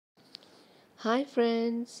Hi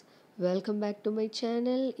friends, welcome back to my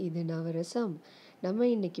channel. இது Navarasam. நம்ம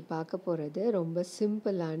இன்னைக்கு பார்க்க போகிறது ரொம்ப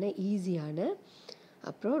சிம்பிளான ஈஸியான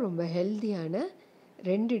அப்புறம் ரொம்ப ஹெல்தியான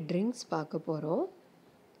ரெண்டு ட்ரிங்க்ஸ் பார்க்க போகிறோம்.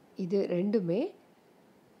 இது ரெண்டுமே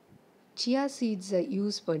Chia Seeds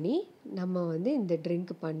யூஸ் பண்ணி நம்ம இந்த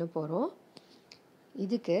ட்ரிங்க் பண்ண போகிறோம்.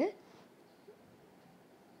 இதுக்கு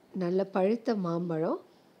நல்ல பழுத்த மாம்பழம்,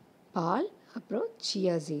 பால், அப்புறம்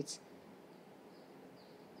Chia Seeds.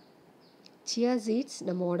 Chia Seeds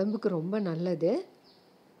நம்ம உடம்புக்கு ரொம்ப நல்லது.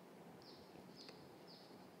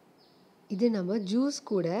 இது நம்ம ஜூஸ்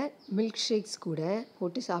கூட மில்க் ஷேக்ஸ் கூட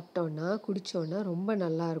போட்டு சாப்பிட்டோன்னா குடித்தோன்னா ரொம்ப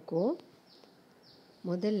நல்லாயிருக்கும்.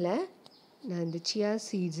 முதல்ல நான் இந்த Chia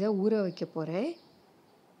Seeds ஊற வைக்க போகிறேன்.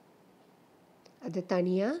 அதை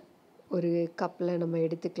தனியாக ஒரு கப்பில் நம்ம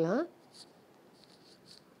எடுத்துக்கலாம்.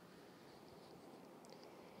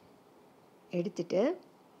 எடுத்துட்டு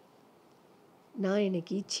நான்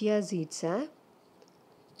இன்னைக்கு Chia Seeds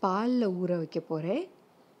பாலில் ஊற வைக்க போகிறேன்.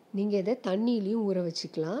 நீங்கள் இதை தண்ணியிலையும் ஊற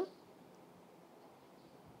வச்சுக்கலாம்.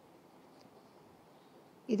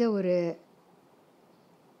 இதை ஒரு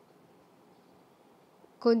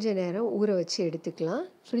கொஞ்ச நேரம் ஊற வச்சு எடுத்துக்கலாம்.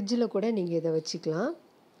 ஃப்ரிட்ஜில் கூட நீங்கள் இதை வச்சுக்கலாம்.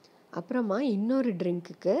 அப்புறமா இன்னொரு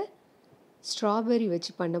ட்ரிங்க்குக்கு ஸ்ட்ராபெரி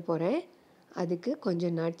வச்சு பண்ண போகிறேன். அதுக்கு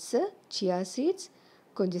கொஞ்சம் நட்ஸு, Chia Seeds,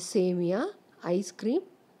 கொஞ்சம் சேமியா, ஐஸ்கிரீம்,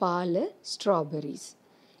 பால், ஸ்ட்ராபெரிஸ்.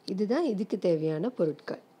 இதுதான் இதுக்கு தேவையான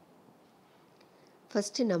பொருட்கள்.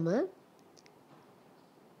 ஃபஸ்ட்டு நம்ம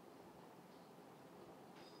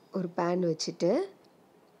ஒரு பேன் வச்சுட்டு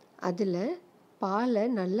அதில் பாலை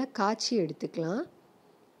நல்லா காய்ச்சி எடுத்துக்கலாம்.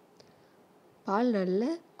 பால் நல்லா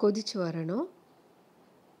கொதிச்சு வரணும்.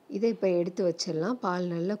 இதை இப்போ எடுத்து வச்சிடலாம். பால்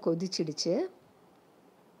நல்லா கொதிச்சிடுச்சு.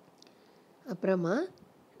 அப்புறமா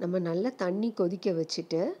நம்ம நல்லா தண்ணி கொதிக்க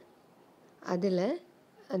வச்சுட்டு அதில்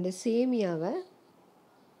அந்த சேமியாவை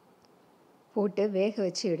போட்டு வேக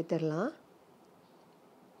வச்சு எடுத்துடலாம்.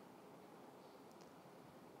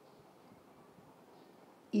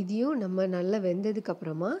 இதையும் நம்ம நல்லா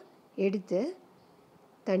வெந்ததுக்கப்புறமா எடுத்து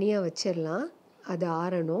தனியாக வச்சிடலாம். அது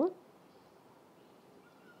ஆறணும்.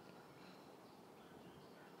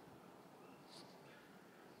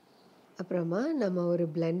 அப்புறமா நம்ம ஒரு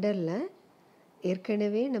பிளெண்டரில்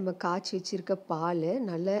ஏற்கனவே நம்ம காய்ச்சி வச்சுருக்க பால்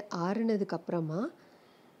நல்லா ஆறுனதுக்கப்புறமா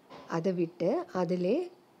அதை விட்டு அதிலே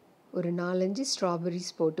ஒரு 4-5 ஸ்ட்ராபெரிஸ்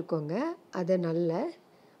போட்டுக்கோங்க. அதை நல்லா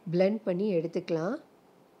பிளெண்ட் பண்ணி எடுத்துக்கலாம்.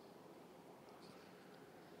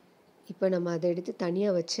 இப்போ நம்ம அதை எடுத்து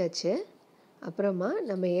தனியாக வச்சாச்சு. அப்புறமா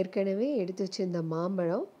நம்ம ஏற்கனவே எடுத்து வச்சுருந்த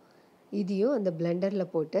மாம்பழம் இதையும் அந்த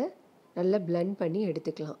பிளெண்டரில் போட்டு நல்லா பிளெண்ட் பண்ணி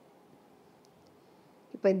எடுத்துக்கலாம்.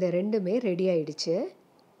 இப்போ இந்த ரெண்டுமே ரெடி ஆயிடுச்சு.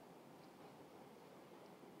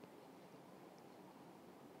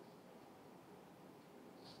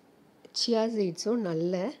 Chia Seedsம்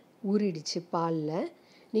நல்லா ஊறிடுச்சு பாலில்.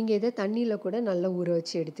 நீங்கள் இதை தண்ணியில் கூட நல்லா ஊற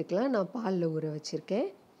வச்சு எடுத்துக்கலாம். நான் பாலில் ஊற வச்சுருக்கேன்.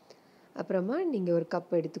 அப்புறமா நீங்கள் ஒரு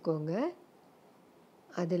கப் எடுத்துக்கோங்க.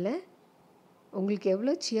 அதில் உங்களுக்கு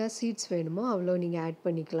எவ்வளோ Chia Seeds வேணுமோ அவ்வளோ நீங்கள் ஆட்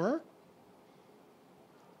பண்ணிக்கலாம்.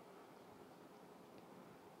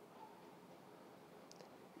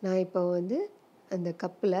 நான் இப்போ அந்த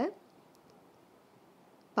கப்பில்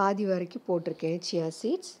பாதி வரைக்கும் போட்டிருக்கேன் Chia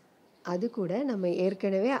Seeds. அது கூட நம்ம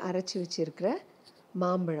ஏற்கனவே அரைச்சி வச்சுருக்கிற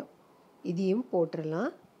மாம்பழம் இதையும்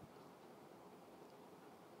போட்டுடலாம்.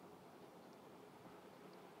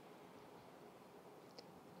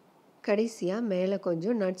 கடைசியாக மேலே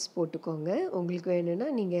கொஞ்சம் நட்ஸ் போட்டுக்கோங்க. உங்களுக்கு வேணும்னா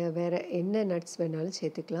நீங்கள் வேறு என்ன நட்ஸ் வேணாலும்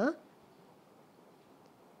சேர்த்துக்கலாம்.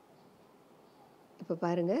 இப்போ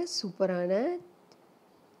பாருங்கள், சூப்பரான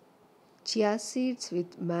Chia Seeds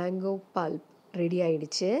with mango bulb ready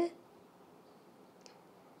ஆயிடுச்சு.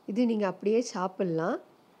 இது நீங்கள் அப்படியே சாப்பிட்லாம்.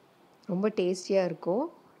 ரொம்ப டேஸ்டியாக இருக்கும்.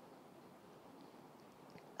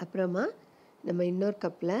 அப்புறமா நம்ம இன்னொரு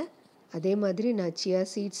கப்பில் அதே மாதிரி நான் Chia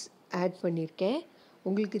Seeds ஆட் பண்ணியிருக்கேன்.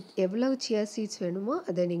 உங்களுக்கு எவ்வளவு Chia Seeds வேணுமோ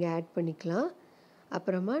அதை நீங்கள் ஆட் பண்ணிக்கலாம்.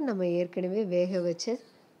 அப்புறமா நம்ம ஏற்கனவே வேக வச்ச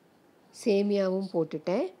சேமியாவும்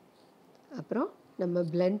போட்டுட்டேன். அப்புறம் நம்ம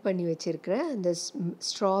பிளெண்ட் பண்ணி வச்சுருக்கிற அந்த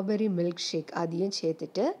ஸ்ட்ராபெரி மில்க் ஷேக் அதையும்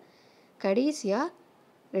சேர்த்துட்டு கடைசியாக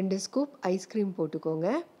 2 ஸ்கூப் ஐஸ்கிரீம் போட்டுக்கோங்க.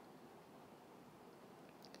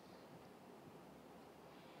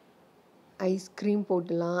 ஐஸ்கிரீம்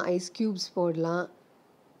போடலாம், ஐஸ் க்யூப்ஸ் போடலாம்.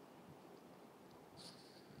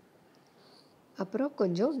 அப்புறம்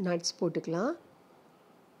கொஞ்சம் நட்ஸ் போட்டுக்கலாம்.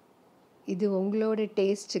 இது உங்களோட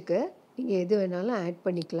டேஸ்ட்டுக்கு நீங்கள் எது வேணாலும் ஆட்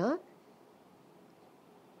பண்ணிக்கலாம்.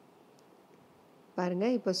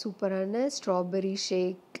 பாருங்கள், இப்போ சூப்பரான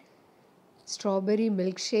strawberry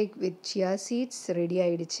milk shake with Chia Seeds ready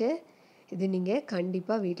ஆயிடுச்சு. இது நீங்கள்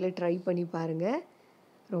கண்டிப்பாக வீட்டில் ட்ரை பண்ணி பாருங்கள்.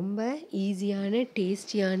 ரொம்ப ஈஸியான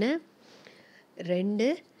டேஸ்டியான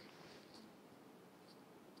 2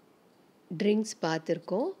 ட்ரிங்க்ஸ்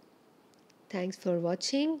பார்த்துருக்கோம். தேங்க்ஸ் ஃபார்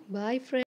வாட்சிங். Bye friends.